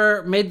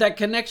never made that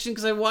connection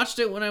because I watched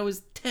it when I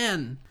was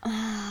 10.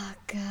 Oh,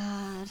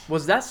 God.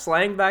 Was that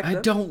slang back then?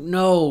 I don't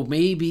know.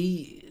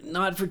 Maybe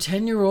not for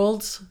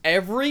 10-year-olds.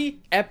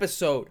 Every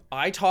episode,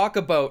 I talk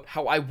about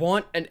how I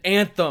want an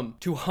anthem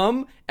to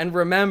hum and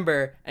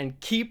remember and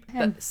keep.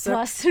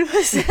 Bustin'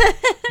 was...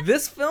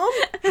 This film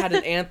had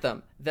an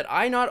anthem. that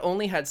I not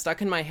only had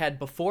stuck in my head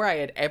before I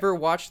had ever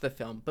watched the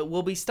film, but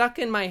will be stuck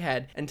in my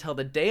head until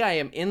the day I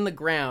am in the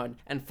ground,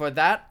 and for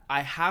that,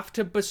 I have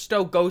to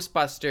bestow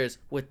Ghostbusters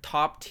with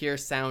top-tier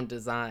sound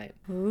design.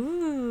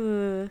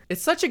 Ooh.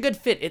 It's such a good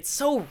fit. It's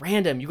so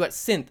random. You got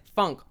synth,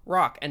 funk,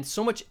 rock, and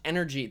so much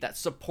energy that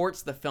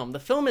supports the film. The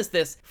film is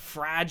this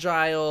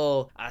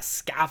fragile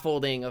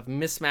scaffolding of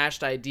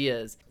mismatched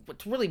ideas.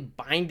 What's really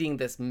binding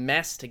this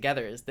mess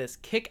together is this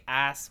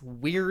kick-ass,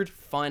 weird,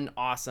 fun,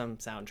 awesome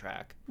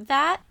soundtrack.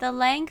 That, the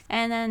length,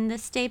 and then the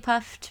Stay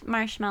Puffed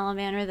Marshmallow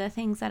Man are the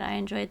things that I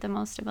enjoyed the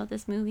most about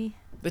this movie.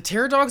 The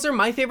Terror Dogs are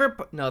my favorite.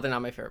 No, they're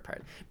not my favorite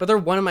part, but they're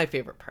one of my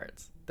favorite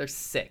parts. They're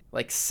sick,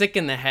 like sick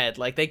in the head.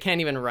 Like they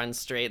can't even run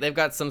straight. They've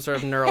got some sort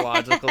of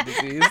neurological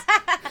disease.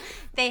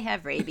 They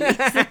have rabies.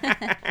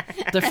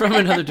 They're from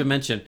another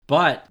dimension,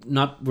 but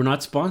we're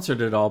not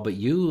sponsored at all. But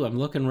I'm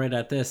looking right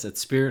at this at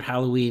Spirit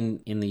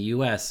Halloween in the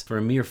U.S. For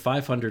a mere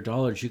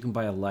 $500, you can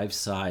buy a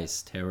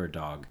life-size Terror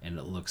Dog, and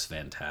it looks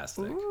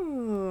fantastic.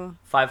 Ooh.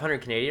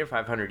 500 Canadian or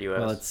 500 US?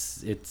 Well,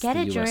 it's Get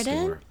the it, US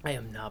Jordan? store. I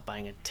am not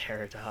buying a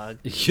Terror Dog.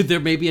 There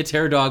may be a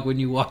Terror Dog when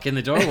you walk in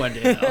the door one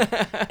day,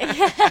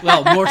 though.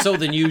 Well, more so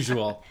than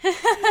usual.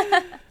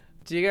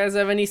 Do you guys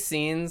have any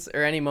scenes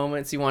or any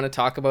moments you want to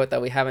talk about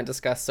that we haven't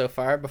discussed so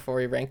far before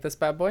we rank this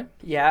bad boy?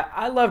 Yeah,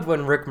 I loved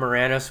when Rick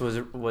Moranis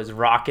was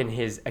rocking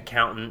his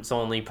accountants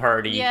only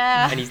party.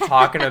 Yeah. And he's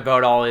talking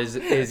about all his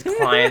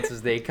clients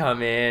as they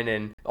come in,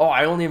 and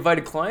I only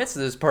invited clients to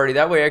this party.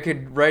 That way I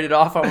could write it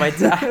off on my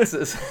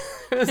taxes.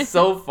 It was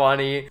so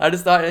funny. I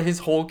just thought his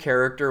whole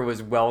character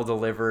was well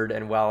delivered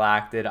and well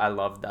acted. I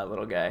loved that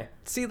little guy.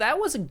 See, that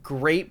was a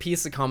great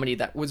piece of comedy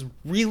that was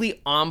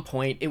really on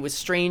point. It was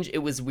strange, it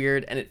was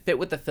weird, and it fit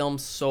with the film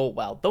so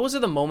well. Those are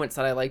the moments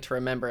that I like to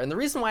remember, and the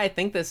reason why I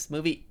think this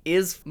movie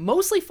is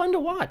mostly fun to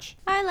watch.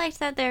 I liked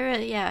that there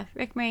were,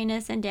 Rick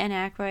Moranis and Dan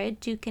Aykroyd,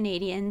 two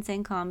Canadians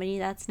in comedy.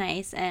 That's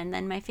nice. And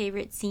then my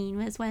favorite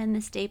scene was when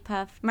the Stay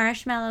Puft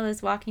Marshmallow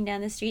is walking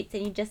down the streets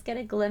and you just get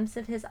a glimpse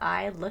of his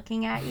eye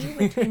looking at you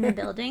between the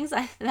buildings.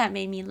 That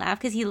made me laugh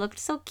because he looked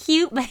so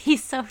cute, but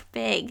he's so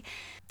big.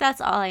 That's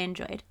all I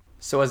enjoyed.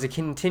 So as a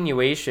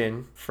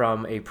continuation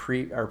from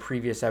our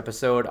previous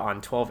episode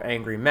on 12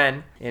 Angry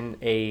Men, in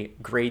a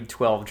grade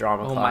 12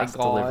 drama class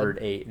delivered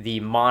the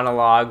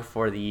monologue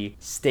for the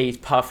Stay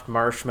Puft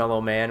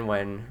Marshmallow Man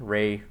when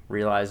Ray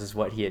realizes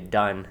what he had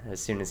done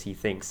as soon as he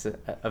thinks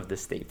of the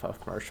Stay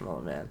Puft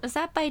Marshmallow Man. Was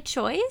that by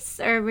choice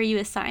or were you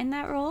assigned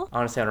that role?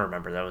 Honestly, I don't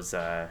remember. That was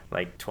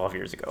like 12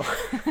 years ago.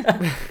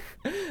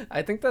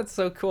 I think that's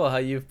so cool how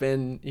you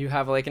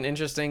have like an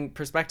interesting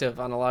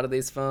perspective on a lot of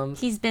these films.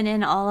 He's been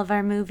in all of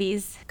our movies.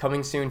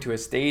 Coming soon to a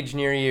stage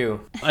near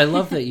you. I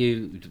love that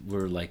you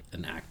were like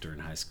an actor in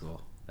high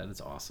school. That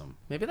is awesome.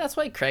 Maybe that's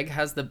why Craig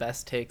has the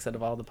best takes out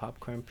of all the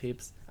popcorn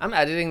peeps. I'm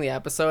editing the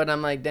episode and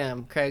I'm like,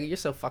 damn, Craig, you're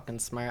so fucking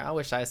smart. I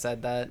wish I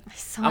said that.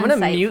 So I'm going to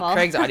insightful. mute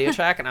Craig's audio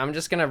track and I'm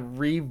just going to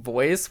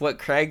revoice what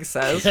Craig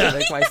says to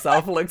make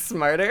myself look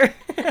smarter.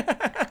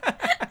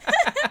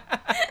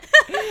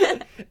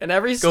 And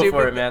every Go stupid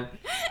for it, man.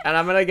 And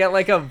I'm going to get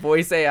like a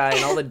voice AI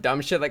and all the dumb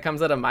shit that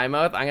comes out of my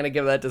mouth. I'm going to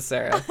give that to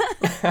Sarah.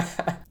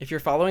 If you're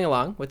following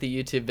along with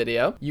the YouTube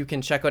video, you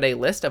can check out a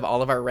list of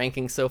all of our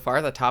rankings so far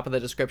at the top of the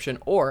description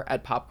or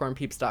at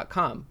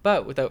popcornpeeps.com.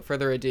 But without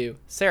further ado,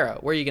 Sarah,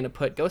 where are you going to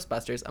put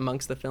Ghostbusters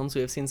amongst the films we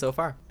have seen so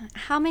far?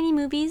 How many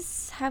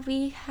movies have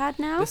we had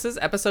now? This is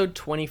episode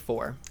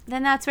 24.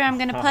 Then that's where I'm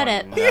going to put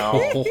it.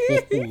 No.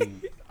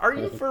 Are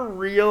you for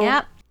real?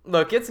 Yep.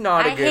 Look, it's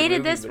not a I good hated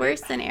movie, this but worse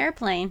than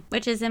Airplane,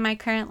 which is in my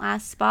current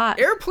last spot.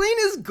 Airplane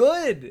is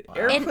good.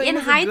 Airplane In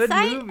is a good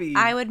hindsight, movie.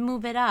 I would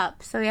move it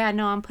up. So yeah,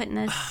 no, I'm putting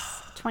this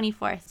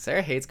 24th.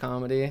 Sarah hates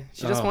comedy.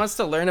 She just wants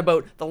to learn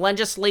about the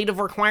legislative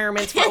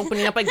requirements for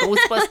opening up a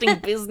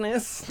ghostbusting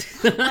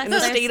business in the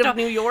state of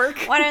New York.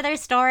 What are their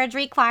storage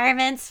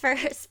requirements for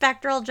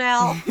spectral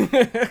gel?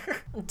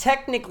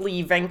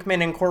 Technically,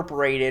 Venkman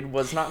Incorporated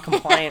was not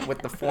compliant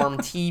with the Form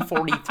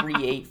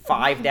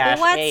T4385-A.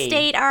 What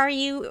state are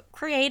you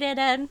created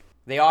in?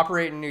 They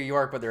operate in New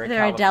York, but they're a They're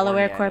a California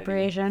Delaware entity.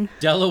 corporation.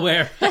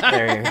 Delaware.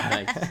 There you go.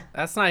 Nice.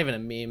 That's not even a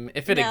meme.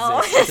 If it No,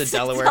 exists, it's it's a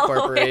Delaware Delaware.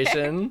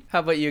 corporation. How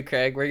about you,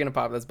 Craig? Where are you going to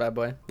pop this bad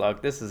boy?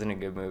 Look, this isn't a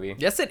good movie.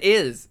 Yes, it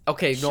is.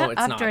 Okay, no, Shut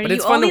it's up, not. Jordan. But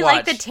it's you fun only to watch.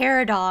 like the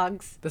Terror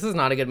Dogs. This is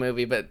not a good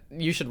movie, but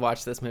you should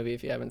watch this movie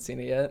if you haven't seen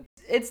it yet.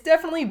 It's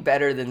definitely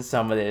better than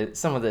some of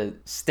the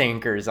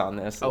stinkers on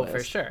this Oh, list.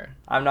 for sure.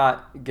 I'm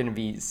not gonna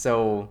be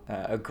so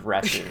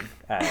aggressive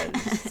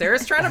as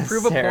Sarah's trying to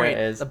prove a Sarah point.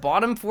 is. The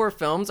bottom 4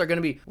 films are going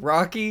to be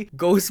Rocky,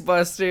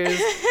 Ghostbusters,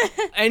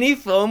 any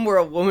film where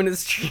a woman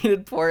is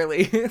treated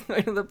poorly.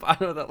 Right at the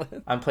bottom of the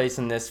list. I'm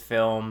placing this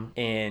film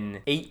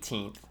in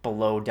 18th,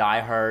 below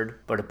Die Hard,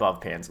 but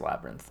above Pan's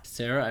Labyrinth.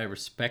 Sarah, I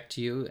respect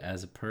you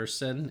as a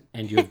person,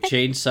 and you have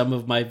changed some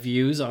of my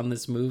views on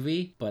this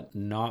movie, but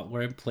not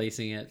where I'm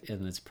placing it,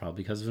 and it's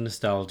probably because of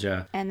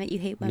nostalgia. And that you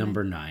hate women.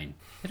 Number 9.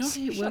 I don't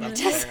hate women.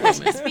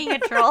 Just being a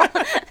troll.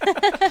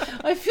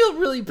 I feel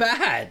really bad.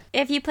 bad.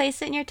 If you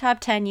place it in your top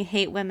 10, you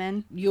hate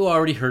women. You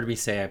already heard me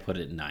say I put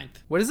it in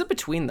 9th. What is it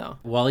between, though?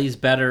 Wally's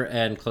better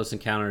and Close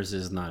Encounters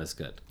is not as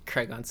good.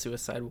 Craig on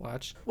Suicide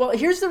Watch. Well,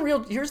 here's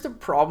the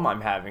problem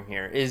I'm having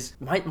here is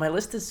my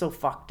list is so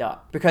fucked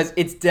up because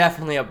it's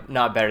definitely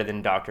not better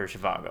than Dr.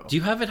 Zhivago. Do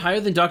you have it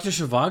higher than Dr.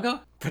 Zhivago?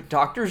 But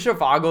Dr.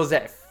 Zhivago's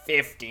at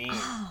 15.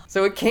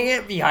 So it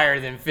can't be higher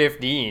than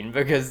 15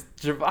 because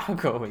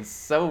Zhivago is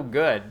so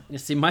good. You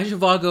see, my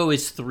Zhivago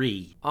is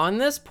 3. On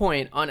this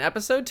point, on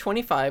episode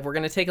 25, we're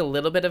going to take a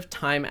little bit of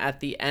time at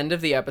the end of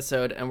the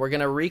episode, and we're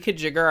going to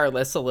rekajigger our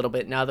lists a little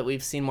bit now that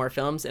we've seen more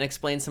films and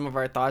explain some of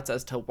our thoughts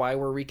as to why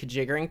we're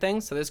rekajiggering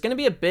things. So there's going to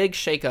be a big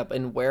shakeup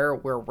in where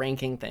we're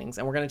ranking things,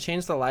 and we're going to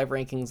change the live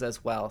rankings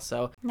as well.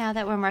 So Now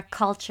that we're more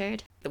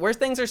cultured. where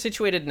things are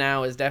situated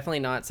now is definitely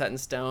not set in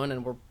stone,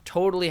 and we're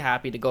totally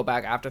happy to go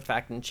back after the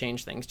fact and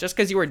change things. Just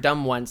because you were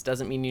dumb once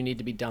doesn't mean you need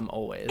to be dumb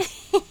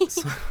always.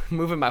 So,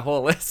 moving my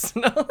whole list.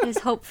 No. There's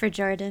hope for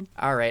Jordan.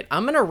 All right,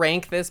 I'm going to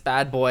rank this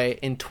bad boy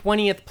in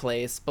 20th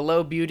place,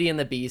 below Beauty and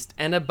the Beast,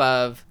 and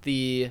above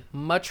the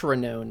much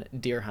renowned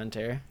Deer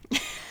Hunter.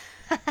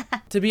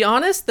 To be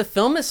honest, the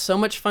film is so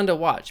much fun to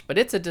watch, but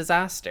it's a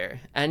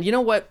disaster. And you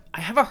know what? I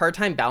have a hard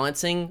time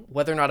balancing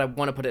whether or not I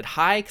want to put it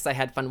high because I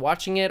had fun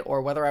watching it,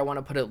 or whether I want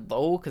to put it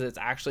low because it's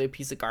actually a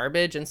piece of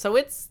garbage. And so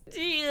it's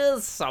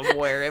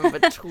somewhere in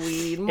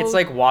between. It's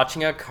like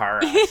watching a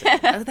car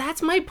accident.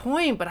 That's my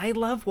point, but I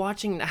love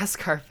watching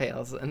NASCAR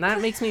fails, and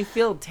that makes me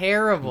feel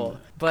terrible.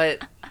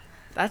 But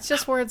that's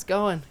just where it's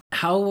going.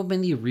 How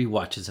many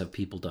rewatches have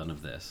people done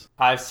of this?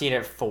 I've seen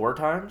it 4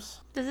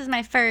 times. This is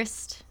my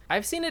first.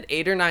 I've seen it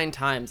 8 or 9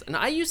 times, and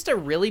I used to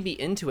really be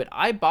into it.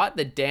 I bought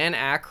the Dan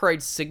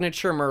Aykroyd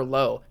signature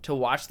Merlot to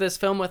watch this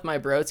film with my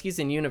broskies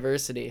in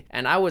university,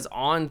 and I was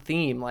on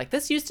theme. Like,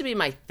 this used to be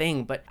my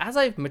thing, but as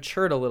I've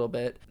matured a little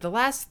bit, the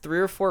last 3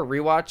 or 4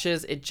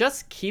 rewatches, it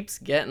just keeps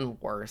getting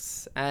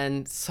worse.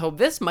 And so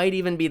this might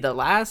even be the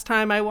last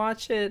time I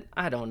watch it.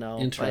 I don't know.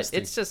 Interesting.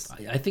 But it's just...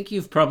 I think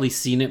you've probably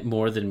seen it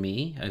more than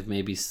me.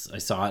 I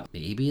saw it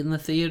maybe in the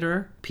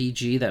theater.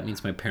 PG, that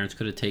means my parents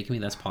could have taken me.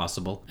 That's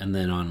possible. And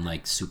then on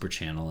like Super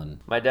Channel and...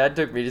 My dad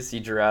took me to see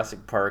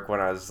Jurassic Park when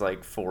I was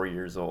like 4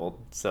 years old.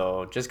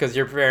 So just because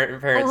your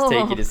parents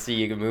take you to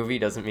see a movie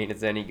doesn't mean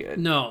it's any good.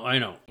 No, I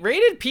know.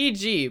 Rated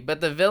PG, but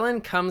the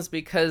villain comes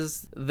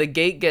because the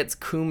gate gets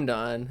coomed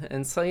on.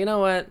 And so, you know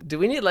what? Do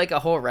we need like a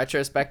whole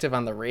retrospective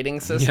on the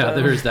rating system? Yeah,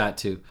 there's that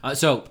too.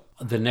 So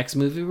the next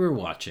movie we're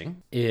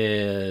watching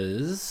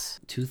is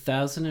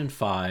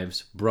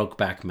 2005's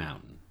Brokeback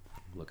Mountain.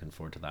 Looking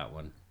forward to that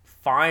one.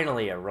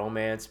 Finally, a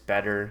romance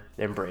better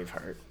than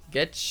Braveheart.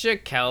 Get your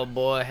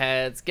cowboy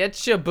hats,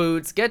 get your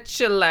boots, get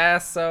your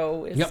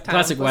lasso. It's Yep, time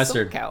classic for some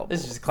Western. cowboys.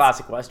 This is just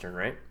classic Western,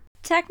 right?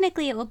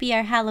 Technically, it will be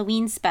our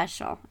Halloween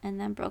special, and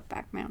then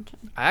Brokeback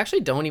Mountain. I actually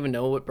don't even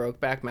know what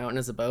Brokeback Mountain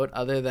is about,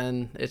 other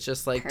than it's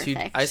just like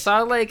Perfect. I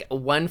saw like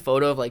one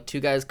photo of like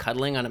 2 guys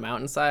cuddling on a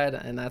mountainside,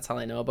 and that's all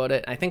I know about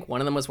it. I think one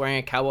of them was wearing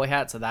a cowboy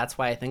hat, so that's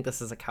why I think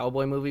this is a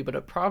cowboy movie, but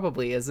it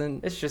probably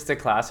isn't. It's just a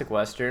classic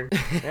Western.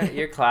 Yeah,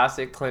 your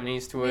classic Clint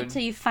Eastwood.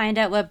 Until you find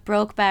out what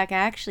Brokeback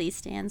actually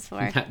stands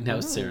for.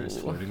 Now Sarah's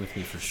flirting with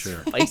me for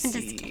sure.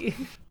 Spicy.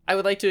 I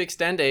would like to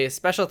extend a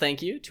special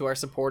thank you to our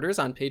supporters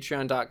on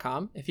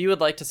patreon.com. If you would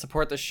like to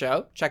support the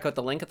show, check out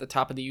the link at the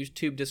top of the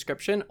YouTube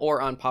description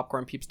or on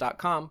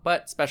popcornpeeps.com.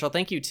 But special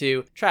thank you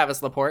to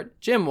Travis Laporte,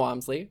 Jim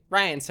Walmsley,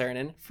 Ryan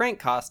Cernan,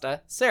 Frank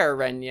Costa, Sarah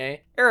Renier,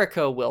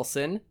 Erica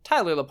Wilson,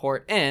 Tyler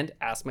Laporte, and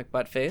Ask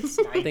McButtface.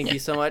 Thank you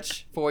so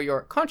much for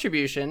your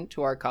contribution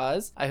to our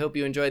cause. I hope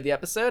you enjoyed the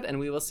episode, and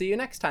we will see you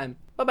next time.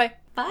 Bye-bye.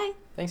 Bye.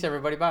 Thanks,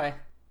 everybody. Bye.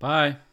 Bye.